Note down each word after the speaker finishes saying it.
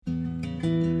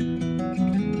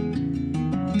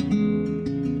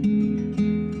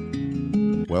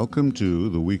Welcome to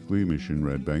the weekly Mission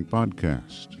Red Bank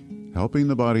podcast, helping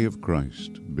the body of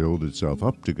Christ build itself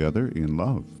up together in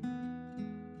love.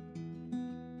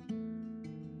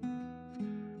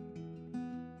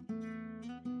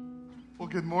 Well,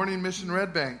 good morning, Mission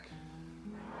Red Bank.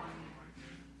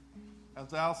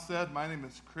 As Al said, my name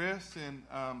is Chris, and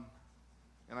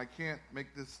I can't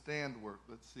make this stand work.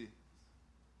 Let's see.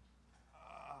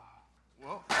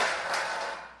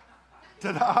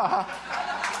 Ta-da!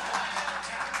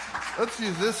 Let's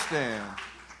use this stand.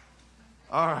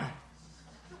 All right.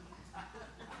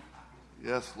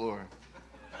 Yes, Lord.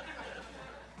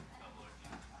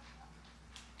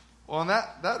 Well, and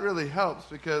that really helps,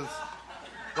 because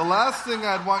the last thing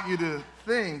I'd want you to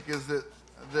think is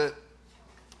that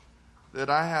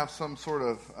I have some sort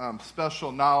of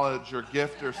special knowledge or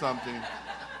gift or something.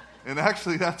 And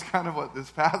actually, that's kind of what this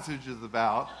passage is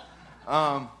about.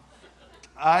 I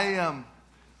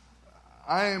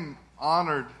am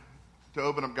honored to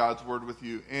open up God's Word with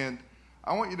you, and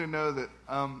I want you to know that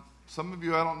some of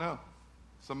you I don't know.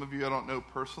 Some of you I don't know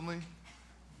personally,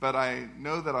 but I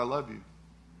know that I love you.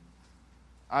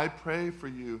 I pray for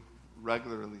you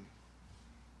regularly.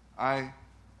 I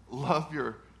love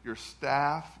your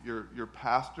staff, your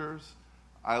pastors.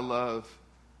 I love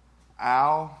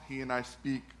Al. He and I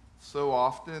speak so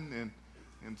often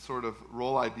and sort of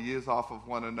roll ideas off of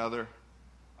one another.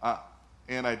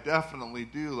 And I definitely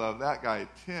do love that guy,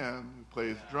 Tim, who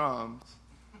plays drums.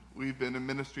 We've been in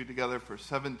ministry together for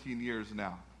 17 years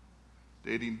now,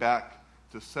 dating back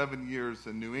to 7 years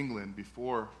in New England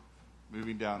before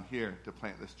moving down here to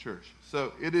plant this church.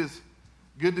 So it is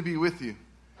good to be with you.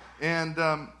 And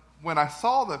when I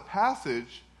saw the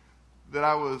passage that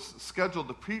I was scheduled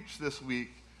to preach this week,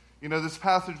 you know, this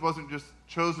passage wasn't just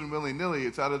chosen willy-nilly.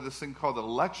 It's out of this thing called the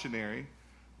lectionary,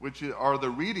 which are the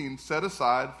readings set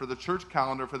aside for the church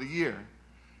calendar for the year.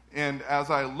 And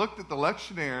as I looked at the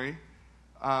lectionary,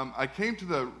 I came to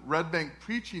the Red Bank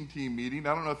preaching team meeting.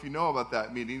 I don't know if you know about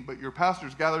that meeting, but your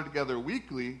pastors gather together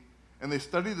weekly, and they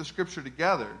study the scripture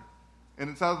together. And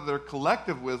it's out of their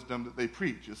collective wisdom that they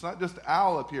preach. It's not just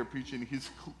Al up here preaching. He's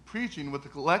preaching with the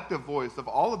collective voice of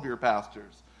all of your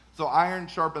pastors. So iron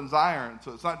sharpens iron.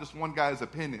 So it's not just one guy's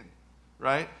opinion,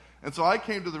 right? And so I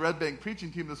came to the Red Bank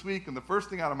preaching team this week, and the first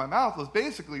thing out of my mouth was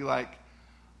basically like,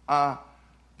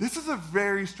 this is a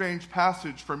very strange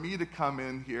passage for me to come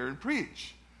in here and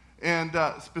preach. And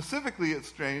specifically, it's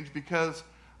strange because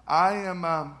I am,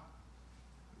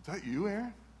 is that you,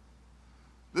 Aaron?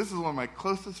 This is one of my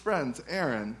closest friends,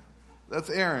 Aaron.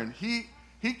 That's Aaron. He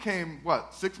came,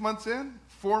 6 months in?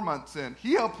 4 months in.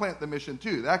 He helped plant the mission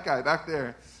too, that guy back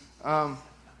there.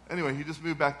 Anyway, he just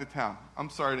moved back to town. I'm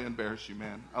sorry to embarrass you,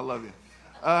 man. I love you.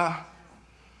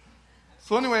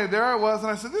 So anyway, there I was, and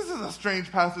I said, this is a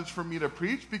strange passage for me to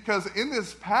preach, because in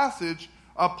this passage,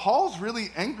 Paul's really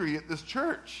angry at this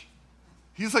church.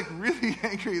 He's like really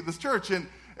angry at this church, and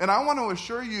I want to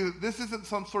assure you, this isn't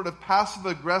some sort of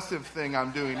passive-aggressive thing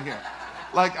I'm doing here.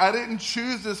 Like, I didn't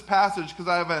choose this passage because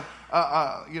I have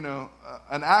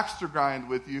an axe to grind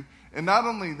with you. And not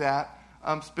only that,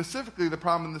 specifically the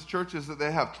problem in this church is that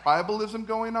they have tribalism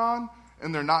going on,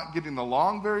 and they're not getting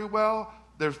along very well.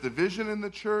 There's division in the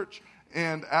church.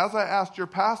 And as I asked your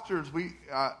pastors,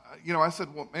 I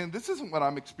said, well, man, this isn't what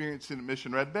I'm experiencing at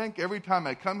Mission Red Bank. Every time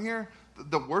I come here,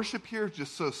 the worship here is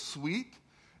just so sweet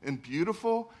and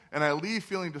beautiful, and I leave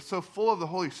feeling just so full of the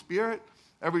Holy Spirit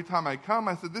every time I come.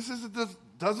 I said,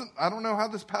 I don't know how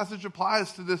this passage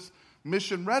applies to this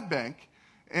Mission Red Bank.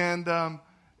 And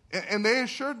they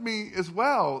assured me as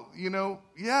well, we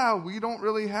don't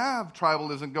really have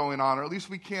tribalism going on, or at least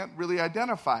we can't really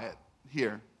identify it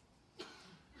here.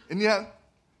 And yet,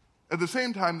 at the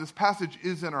same time, this passage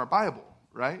is in our Bible,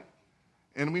 right?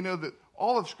 And we know that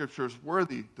all of Scripture is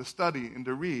worthy to study and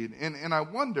to read. And I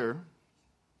wonder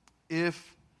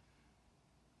if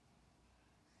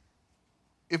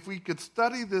we could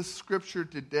study this Scripture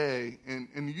today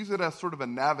and use it as sort of a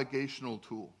navigational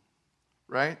tool,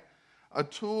 right? A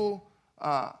tool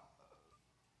that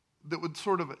would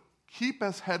sort of keep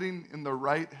us heading in the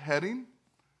right heading,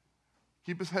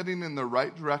 keep us heading in the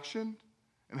right direction,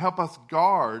 and help us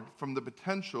guard from the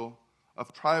potential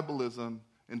of tribalism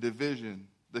and division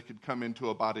that could come into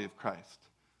a body of Christ.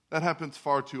 That happens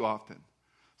far too often.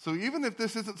 So even if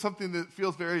this isn't something that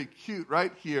feels very cute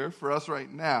right here for us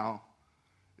right now,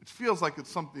 it feels like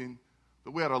it's something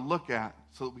that we ought to look at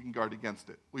so that we can guard against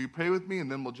it. Will you pray with me,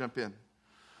 and then we'll jump in?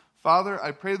 Father,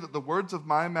 I pray that the words of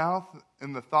my mouth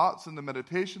and the thoughts and the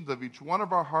meditations of each one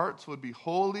of our hearts would be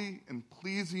holy and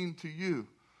pleasing to you,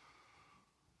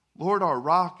 Lord, our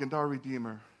rock and our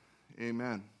Redeemer.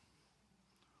 Amen.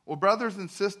 Well, brothers and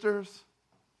sisters,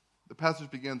 The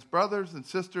passage begins, "Brothers and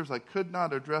sisters, I could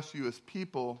not address you as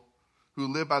people who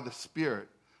live by the Spirit,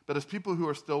 but as people who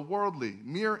are still worldly,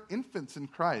 mere infants in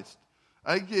Christ.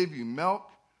 I gave you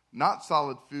milk, not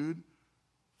solid food,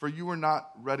 for you were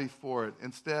not ready for it.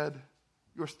 Instead,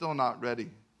 you are still not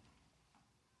ready."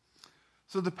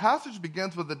 So the passage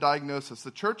begins with a diagnosis.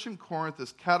 The church in Corinth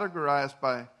is categorized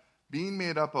by being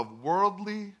made up of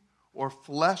worldly or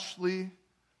fleshly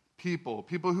people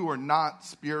who are not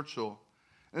spiritual.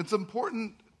 And it's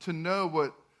important to know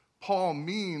what Paul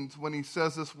means when he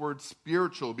says this word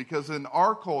spiritual, because in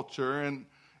our culture and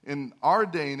in our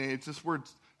day and age, this word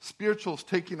spiritual is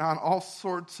taking on all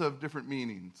sorts of different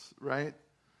meanings, right?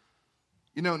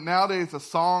 You know, nowadays a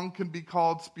song can be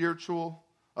called spiritual,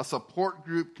 a support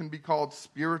group can be called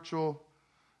spiritual,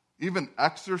 even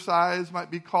exercise might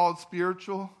be called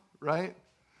spiritual, right?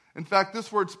 In fact,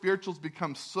 this word spiritual has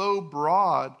become so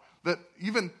broad that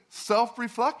even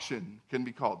self-reflection can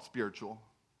be called spiritual,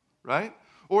 right?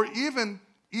 Or even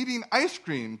eating ice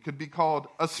cream could be called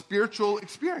a spiritual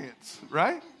experience,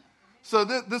 right? So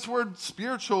this word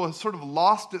spiritual has sort of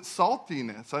lost its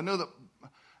saltiness. I know that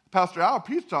Pastor Al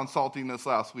preached on saltiness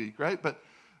last week, right? But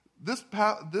this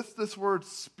word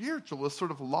spiritual has sort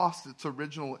of lost its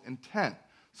original intent.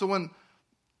 So when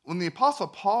the Apostle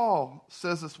Paul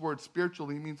says this word spiritual,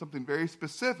 he means something very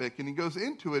specific, and he goes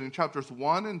into it in chapters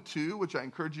 1 and 2, which I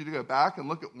encourage you to go back and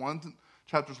look at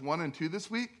chapters 1 and 2 this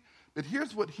week. But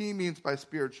here's what he means by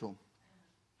spiritual.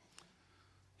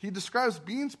 He describes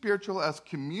being spiritual as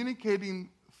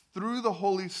communicating through the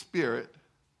Holy Spirit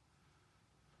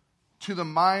to the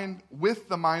mind, with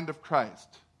the mind of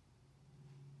Christ.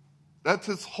 That's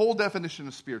his whole definition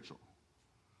of spiritual.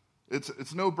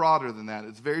 It's no broader than that.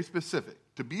 It's very specific.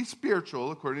 To be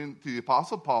spiritual, according to the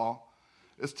Apostle Paul,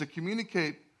 is to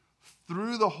communicate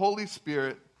through the Holy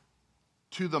Spirit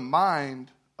to the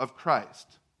mind of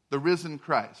Christ. The risen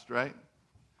Christ, right?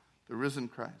 The risen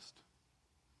Christ.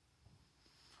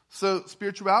 So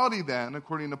spirituality then,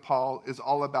 according to Paul, is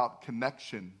all about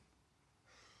connection.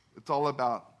 It's all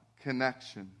about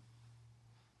connection.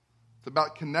 It's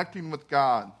about connecting with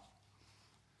God.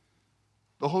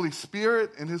 The Holy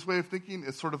Spirit, in his way of thinking,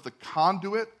 is sort of the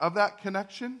conduit of that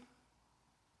connection.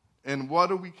 And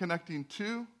what are we connecting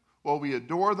to? Well, we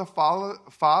adore the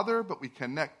Father, but we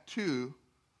connect to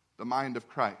the mind of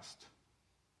Christ.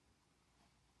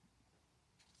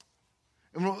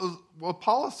 And what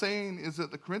Paul is saying is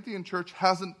that the Corinthian church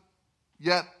hasn't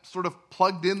yet sort of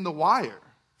plugged in the wire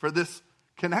for this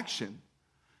connection.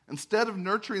 Instead of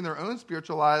nurturing their own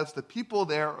spiritual lives, the people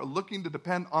there are looking to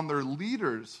depend on their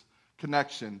leaders'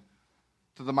 connection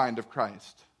to the mind of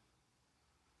Christ.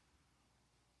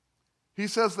 He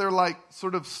says they're like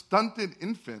sort of stunted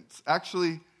infants.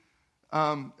 Actually,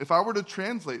 if I were to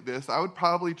translate this, I would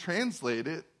probably translate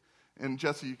it, and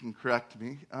Jesse, you can correct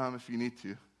me if you need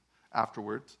to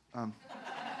afterwards. But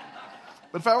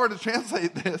if I were to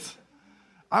translate this,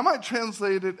 I might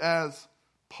translate it as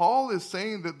Paul is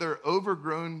saying that they're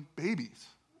overgrown babies.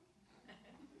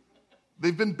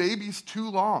 They've been babies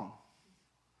too long.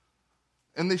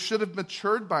 And they should have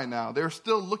matured by now. They're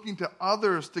still looking to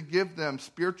others to give them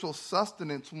spiritual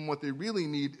sustenance when what they really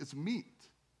need is meat.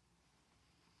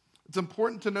 It's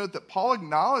important to note that Paul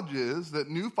acknowledges that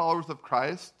new followers of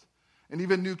Christ and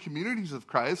even new communities of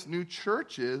Christ, new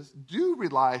churches, do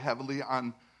rely heavily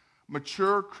on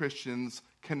mature Christians'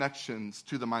 connections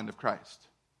to the mind of Christ.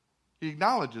 He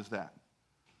acknowledges that.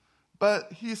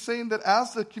 But he's saying that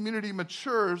as the community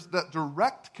matures, that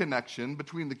direct connection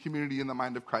between the community and the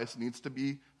mind of Christ needs to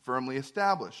be firmly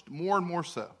established, more and more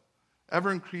so,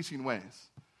 ever increasing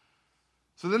ways.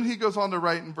 So then he goes on to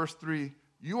write in verse 3,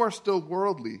 "You are still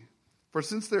worldly, for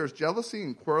since there is jealousy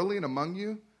and quarreling among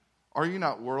you, are you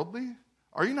not worldly?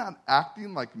 Are you not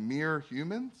acting like mere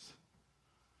humans?"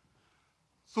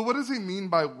 So what does he mean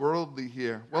by worldly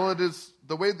here? Well, it is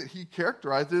the way that he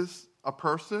characterizes a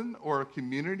person or a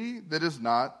community that is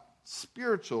not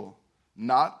spiritual,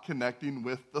 not connecting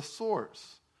with the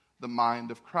source, the mind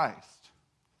of Christ.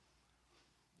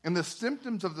 And the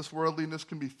symptoms of this worldliness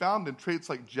can be found in traits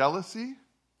like jealousy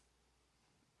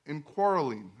and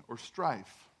quarreling or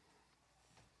strife.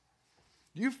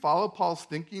 Do you follow Paul's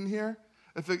thinking here?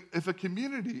 If a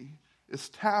community is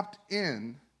tapped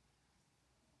in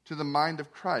to the mind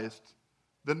of Christ,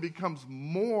 then becomes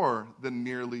more than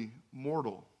merely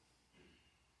mortal.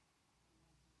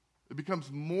 It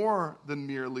becomes more than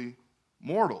merely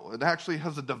mortal. It actually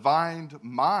has a divine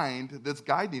mind that's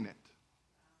guiding it.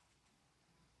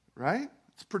 Right?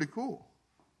 It's pretty cool.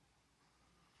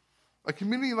 A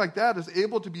community like that is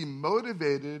able to be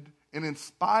motivated and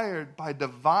inspired by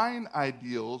divine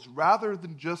ideals rather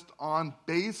than just on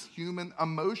base human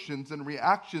emotions and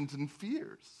reactions and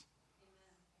fears.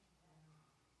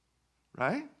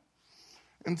 Right?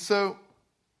 And so,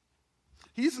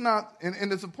 he's not,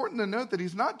 and it's important to note that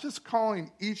he's not just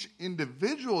calling each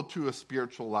individual to a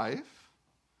spiritual life.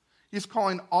 He's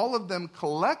calling all of them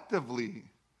collectively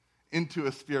into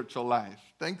a spiritual life.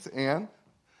 Thanks, Anne.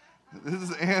 This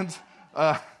is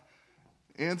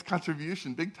Anne's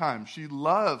contribution, big time. She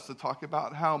loves to talk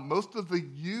about how most of the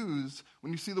yous,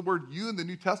 when you see the word you in the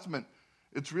New Testament,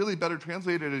 it's really better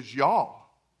translated as y'all,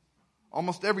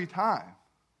 almost every time.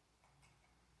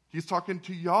 He's talking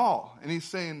to y'all, and he's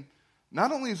saying,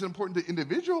 not only is it important that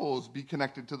individuals be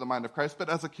connected to the mind of Christ, but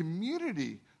as a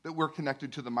community that we're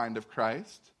connected to the mind of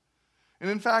Christ. And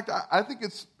in fact, I think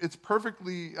it's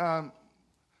perfectly, I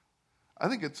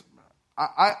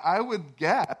would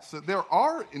guess that there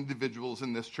are individuals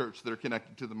in this church that are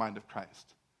connected to the mind of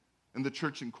Christ, in the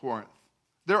church in Corinth.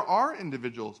 There are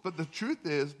individuals, but the truth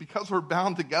is, because we're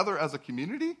bound together as a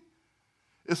community,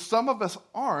 if some of us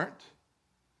aren't,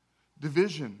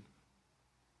 division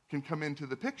can come into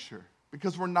the picture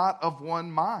because we're not of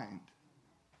one mind.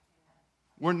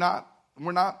 We're not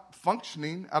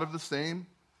functioning out of the same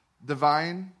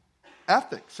divine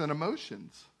ethics and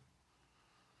emotions.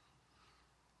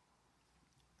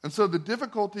 And so the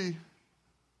difficult thing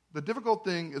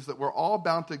is that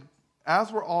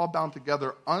as we're all bound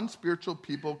together, unspiritual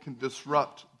people can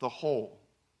disrupt the whole.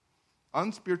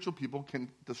 Unspiritual people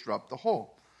can disrupt the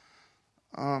whole.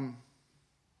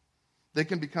 They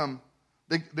can become,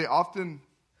 they often,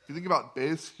 if you think about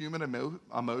base human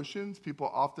emotions,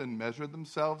 people often measure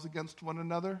themselves against one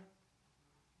another.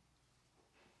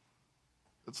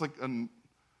 It's like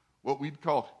what we'd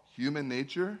call human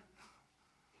nature,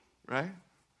 right?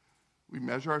 We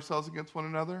measure ourselves against one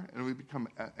another, and we become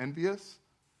envious.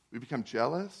 We become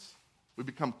jealous. We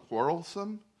become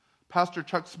quarrelsome. Pastor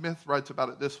Chuck Smith writes about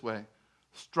it this way: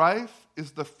 strife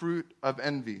is the fruit of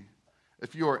envy.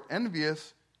 If you are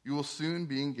envious, you will soon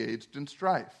be engaged in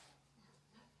strife.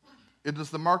 It is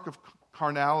the mark of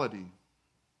carnality.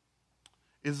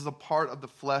 It is a part of the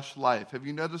flesh life. Have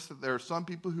you noticed that there are some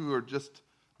people who are just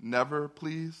never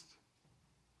pleased?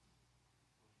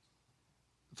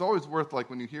 It's always worth, like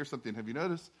when you hear something, have you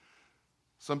noticed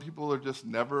some people are just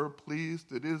never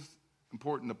pleased? It is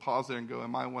important to pause there and go,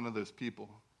 am I one of those people?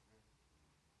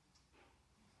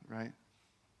 Right?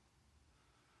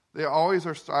 They always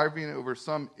are striving over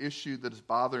some issue that is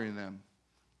bothering them.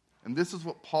 And this is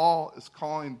what Paul is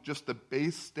calling just the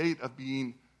base state of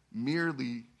being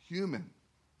merely human.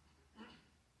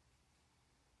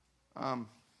 One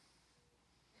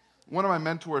of my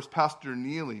mentors, Pastor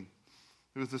Neely,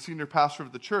 who was the senior pastor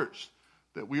of the church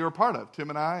that we were a part of, Tim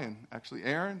and I, and actually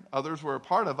Aaron, others were a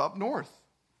part of up north.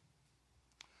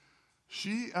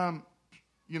 She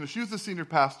was the senior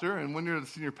pastor, and when you're the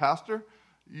senior pastor,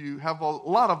 you have a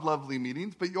lot of lovely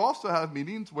meetings, but you also have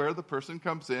meetings where the person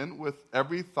comes in with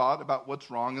every thought about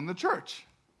what's wrong in the church.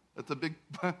 It's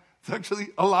actually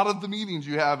a lot of the meetings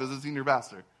you have as a senior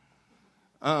pastor.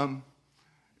 And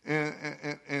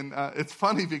it's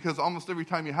funny because almost every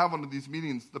time you have one of these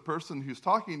meetings, the person who's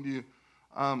talking to you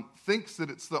thinks that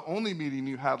it's the only meeting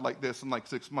you had like this in like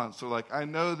 6 months. So like, I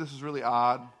know this is really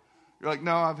odd. You're like,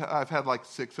 no, I've had like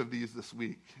 6 of these this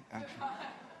week,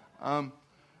 actually.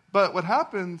 But what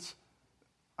happens,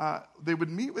 they would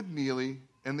meet with Neely,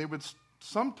 and they would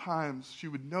sometimes, she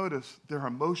would notice their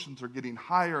emotions are getting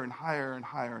higher and higher and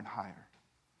higher and higher,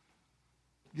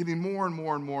 getting more and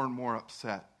more and more and more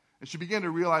upset. And she began to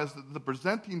realize that the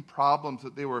presenting problems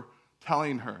that they were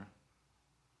telling her,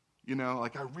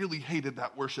 like, I really hated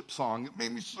that worship song. It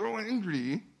made me so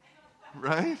angry,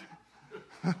 right?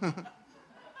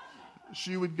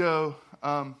 She would go,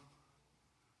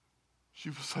 she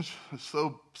was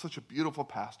such a beautiful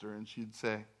pastor, and she'd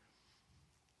say,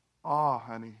 "Oh,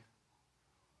 honey,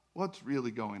 what's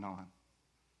really going on?"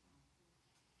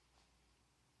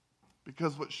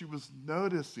 Because what she was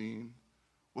noticing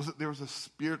was that there was a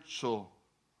spiritual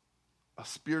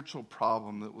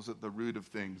problem that was at the root of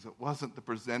things. It wasn't the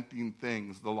presenting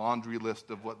things, the laundry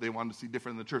list of what they wanted to see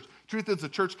different in the church. Truth is, the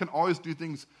church can always do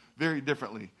things very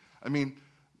differently. I mean,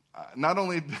 not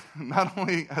only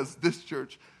has this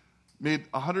church made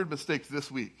 100 mistakes this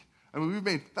week. I mean, we've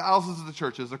made thousands of the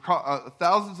churches,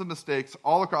 thousands of mistakes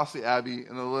all across the Abbey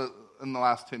in the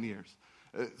last 10 years.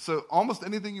 So almost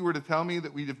anything you were to tell me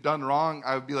that we've done wrong,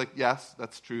 I would be like, yes,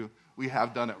 that's true. We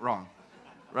have done it wrong,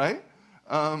 right?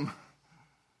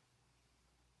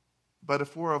 But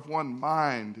if we're of one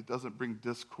mind, it doesn't bring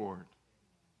discord,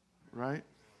 right?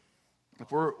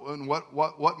 If we're in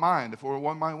what mind? If we're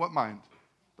one mind, what mind?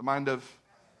 The mind of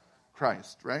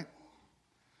Christ, right?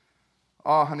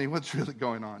 Oh, honey, what's really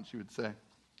going on, she would say.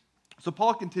 So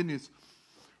Paul continues.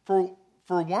 For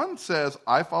one says,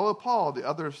 I follow Paul. The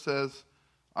other says,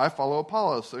 I follow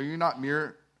Apollos. So you're not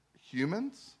mere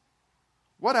humans?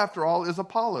 What, after all, is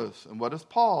Apollos? And what is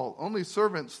Paul? Only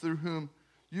servants through whom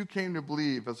you came to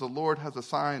believe, as the Lord has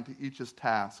assigned to each his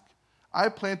task. I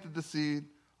planted the seed,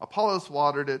 Apollos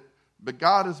watered it, but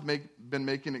God has been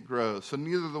making it grow. So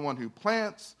neither the one who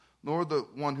plants nor the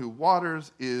one who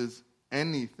waters is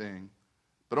anything,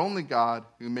 but only God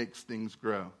who makes things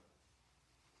grow.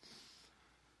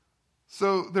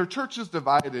 So their church is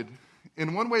divided.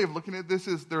 And one way of looking at this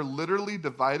is they're literally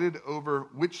divided over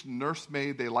which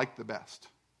nursemaid they like the best.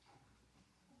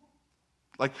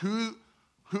 Like who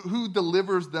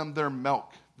delivers them their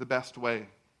milk the best way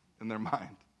in their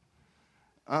mind.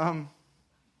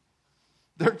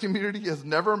 Their community has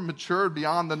never matured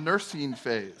beyond the nursing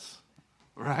phase,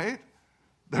 right?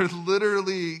 There's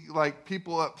literally like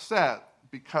people upset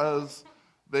because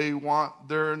they want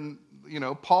their,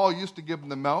 Paul used to give them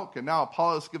the milk, and now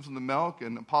Apollos gives them the milk,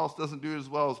 and Apollos doesn't do it as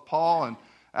well as Paul. And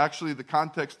actually the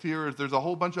context here is there's a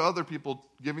whole bunch of other people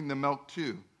giving the milk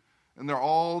too. And they're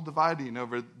all dividing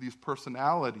over these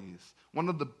personalities. One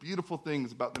of the beautiful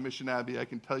things about the Mission Abbey, I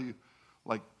can tell you,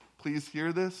 please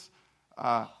hear this.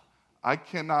 I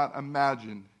cannot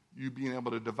imagine you being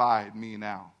able to divide me and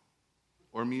Al,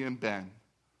 or me and Ben,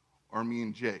 or me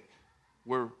and Jake.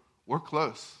 We're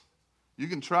close. You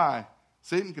can try.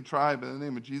 Satan can try, but in the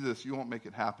name of Jesus, you won't make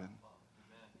it happen.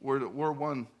 We're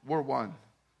one. We're one.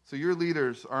 So your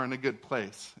leaders are in a good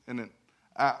place, and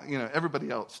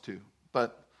everybody else too.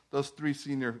 But those three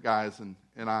senior guys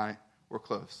and I were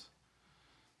close.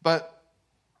 But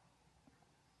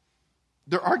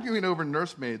they're arguing over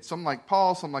nursemaids, some like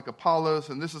Paul, some like Apollos,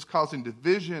 and this is causing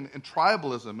division and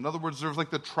tribalism. In other words, there's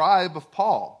like the tribe of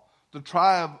Paul, the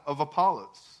tribe of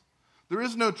Apollos. There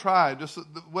is no tribe. Just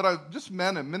what I just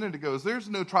meant a minute ago is there's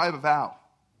no tribe of Al.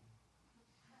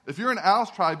 If you're in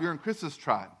Al's tribe, you're in Chris's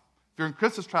tribe. If you're in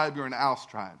Chris's tribe, you're in Al's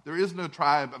tribe. There is no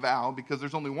tribe of Al because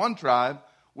there's only one tribe,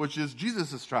 which is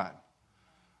Jesus' tribe,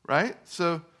 right?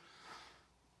 So,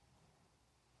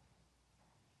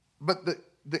 but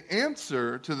the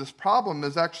answer to this problem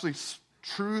is actually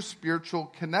true spiritual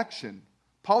connection.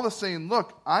 Paul is saying,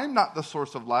 look, I'm not the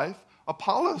source of life.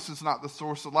 Apollos is not the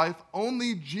source of life.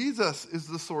 Only Jesus is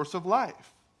the source of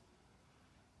life.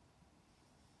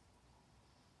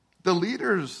 The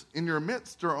leaders in your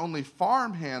midst are only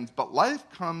farmhands, but life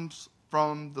comes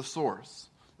from the source.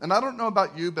 And I don't know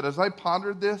about you, but as I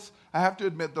pondered this, I have to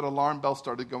admit that alarm bells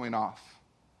started going off.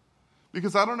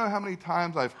 Because I don't know how many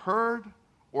times I've heard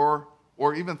or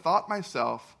even thought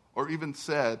myself or even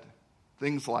said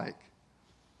things like,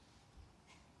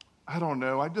 I don't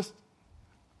know, I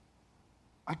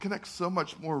connect so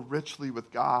much more richly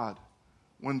with God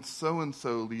when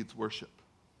so-and-so leads worship.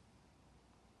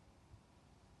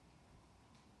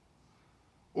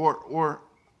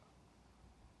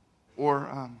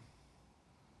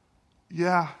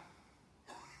 Yeah,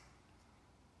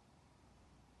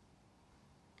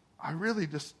 I really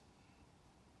just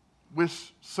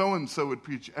wish so-and-so would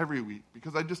preach every week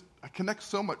because I connect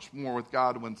so much more with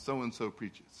God when so-and-so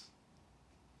preaches.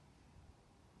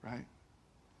 Right?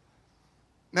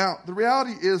 Now, the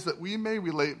reality is that we may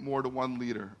relate more to one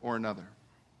leader or another.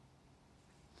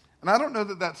 And I don't know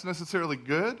that that's necessarily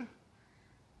good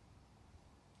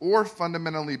or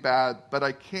fundamentally bad, but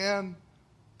I can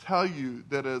tell you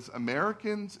that as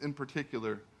Americans in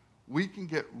particular, we can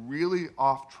get really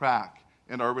off track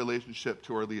in our relationship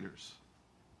to our leaders.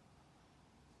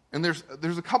 And there's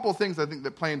a couple of things I think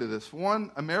that play into this.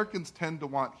 One, Americans tend to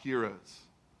want heroes.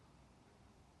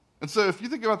 And so if you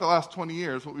think about the last 20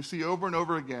 years, what we see over and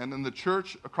over again in the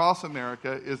church across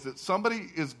America is that somebody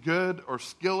is good or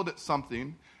skilled at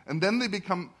something, and then they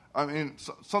become,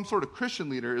 some sort of Christian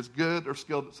leader is good or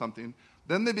skilled at something,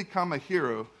 then they become a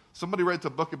hero. Somebody writes a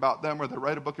book about them or they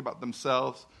write a book about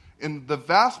themselves. And the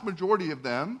vast majority of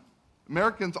them,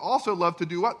 Americans also love to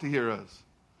do what to heroes?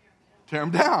 Tear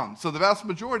them down. So the vast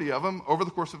majority of them, over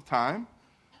the course of time,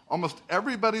 almost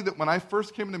everybody that when I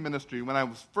first came into ministry, when I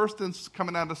was first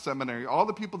coming out of seminary, all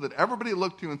the people that everybody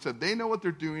looked to and said they know what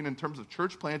they're doing in terms of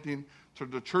church planting, to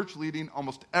the church leading,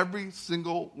 almost every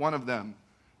single one of them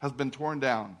has been torn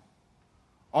down.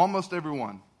 Almost every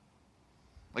one.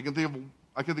 I can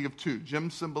think of two. Jim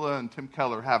Cymbala and Tim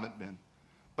Keller haven't been.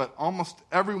 But almost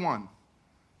every one.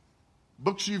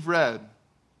 Books you've read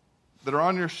that are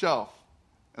on your shelf,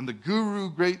 and the guru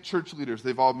great church leaders,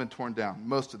 they've all been torn down,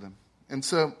 most of them. And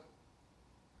so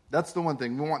that's the one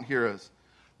thing. We want heroes.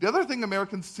 The other thing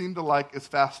Americans seem to like is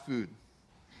fast food.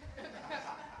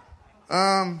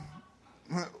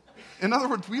 In other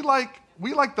words, we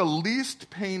like the least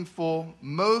painful,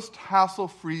 most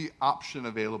hassle-free option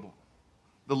available.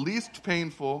 The least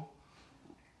painful,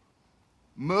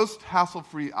 most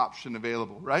hassle-free option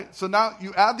available, right? So now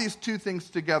you add these two things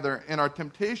together, and our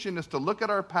temptation is to look at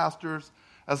our pastors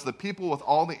as the people with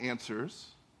all the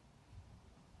answers,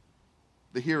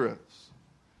 the heroes.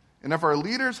 And if our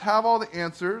leaders have all the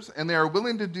answers and they are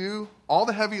willing to do all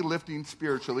the heavy lifting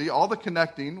spiritually, all the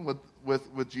connecting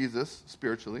with Jesus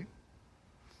spiritually,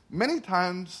 many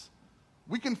times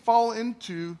we can fall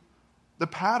into the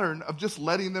pattern of just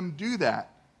letting them do that.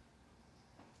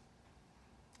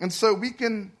 And so we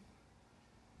can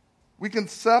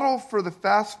settle for the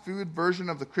fast food version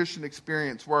of the Christian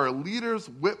experience where our leaders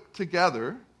whip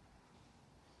together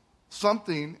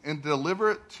something and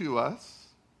deliver it to us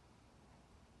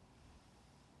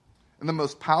in the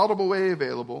most palatable way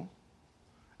available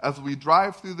as we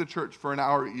drive through the church for an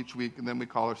hour each week, and then we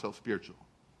call ourselves spiritual.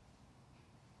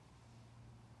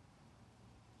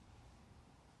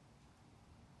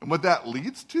 And what that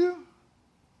leads to,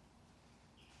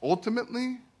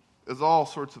 ultimately, is all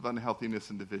sorts of unhealthiness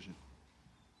and division.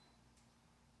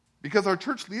 Because our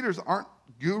church leaders aren't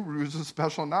gurus of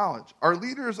special knowledge. Our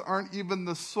leaders aren't even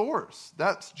the source.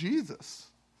 That's Jesus.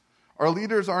 Our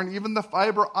leaders aren't even the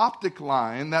fiber optic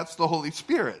line. That's the Holy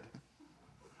Spirit.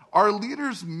 Our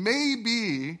leaders may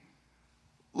be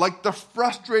like the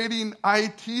frustrating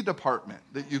IT department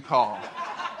that you call.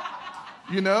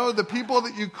 You know, the people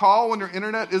that you call when your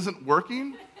internet isn't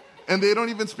working and they don't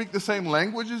even speak the same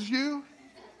language as you,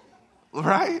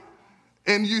 right?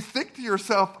 And you think to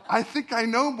yourself, I think I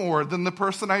know more than the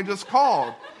person I just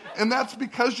called. And that's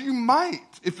because you might,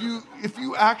 if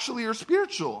you actually are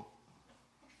spiritual.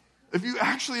 If you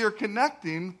actually are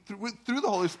connecting through the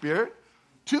Holy Spirit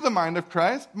to the mind of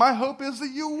Christ, my hope is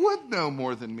that you would know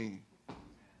more than me.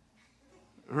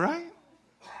 Right?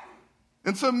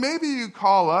 And so maybe you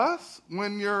call us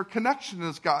when your connection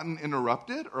has gotten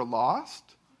interrupted or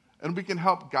lost, and we can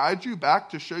help guide you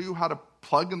back to show you how to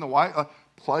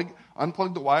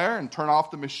unplug the wire and turn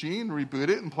off the machine, reboot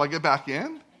it, and plug it back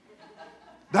in.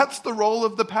 That's the role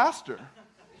of the pastor.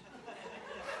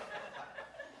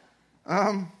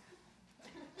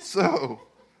 So,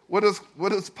 what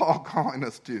is Paul calling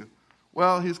us to?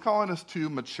 Well, he's calling us to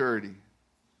maturity.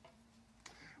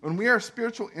 When we are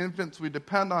spiritual infants, we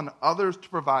depend on others to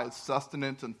provide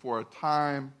sustenance, and for a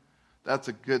time, that's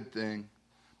a good thing.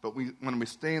 But when we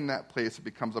stay in that place, it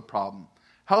becomes a problem.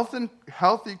 Healthy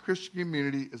Christian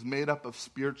community is made up of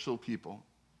spiritual people.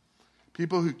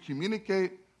 People who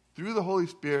communicate through the Holy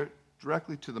Spirit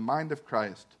directly to the mind of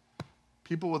Christ.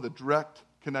 People with a direct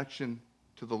connection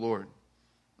to the Lord.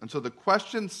 And so the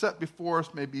questions set before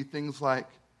us may be things like,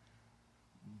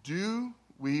 do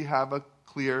we have a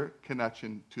clear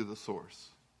connection to the source?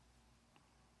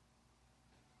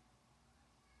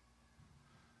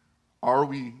 Are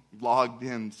we logged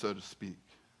in, so to speak?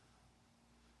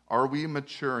 Are we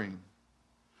maturing?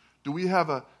 Do we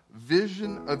have a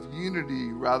vision of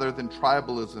unity rather than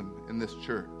tribalism in this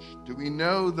church? Do we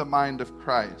know the mind of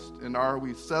Christ? And are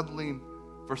we settling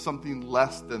for something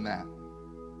less than that?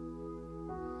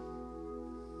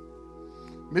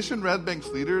 Mission Red Bank's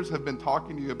leaders have been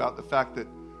talking to you about the fact that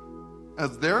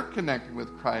as they're connecting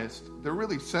with Christ, they're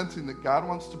really sensing that God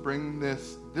wants to bring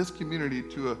this community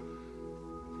to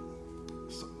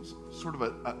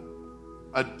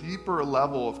a deeper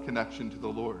level of connection to the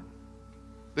Lord.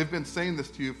 They've been saying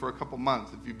this to you for a couple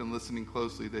months. If you've been listening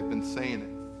closely, they've been saying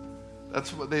it.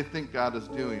 That's what they think God is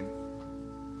doing.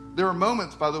 There are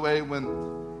moments, by the way, when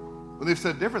they've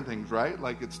said different things, right?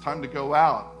 Like it's time to go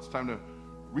out. It's time to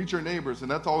reach your neighbors,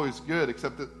 and that's always good,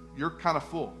 except that you're kind of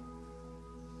full.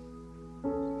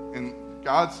 And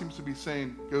God seems to be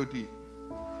saying, go deep.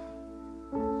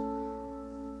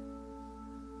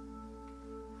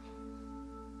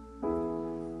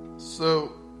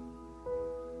 So,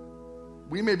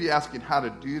 we may be asking how to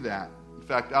do that. In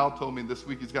fact, Al told me this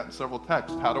week he's gotten several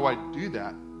texts. How do I do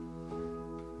that?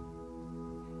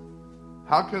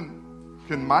 How can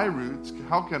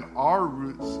our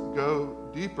roots go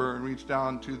deeper and reach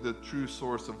down to the true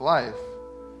source of life?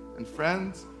 And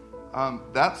friends,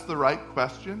 that's the right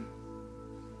question.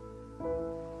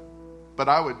 But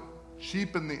I would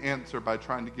cheapen the answer by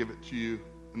trying to give it to you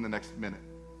in the next minute.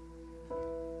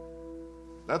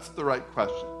 That's the right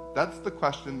question. That's the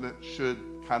question that should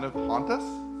kind of haunt us,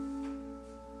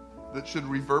 that should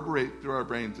reverberate through our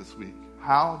brains this week.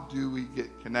 How do we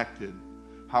get connected?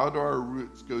 How do our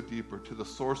roots go deeper to the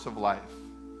source of life?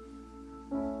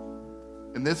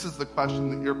 And this is the question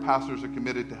that your pastors are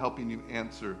committed to helping you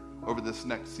answer over this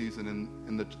next season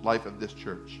in the life of this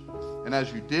church. And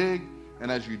as you dig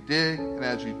And as you dig,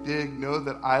 know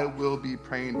that I will be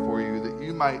praying for you, that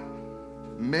you might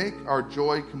make our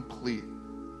joy complete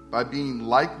by being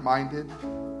like-minded,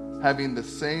 having the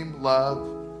same love,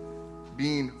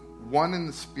 being one in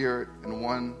the Spirit and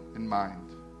one in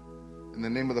mind. In the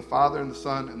name of the Father, and the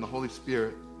Son, and the Holy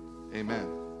Spirit, amen.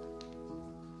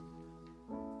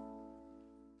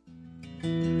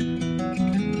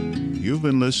 You've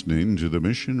been listening to the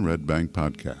Mission Red Bank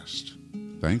Podcast.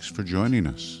 Thanks for joining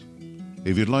us.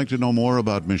 If you'd like to know more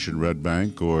about Mission Red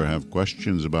Bank or have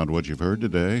questions about what you've heard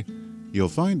today, you'll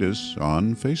find us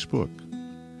on Facebook.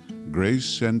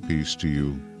 Grace and peace to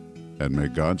you, and may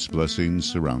God's blessings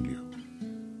surround you.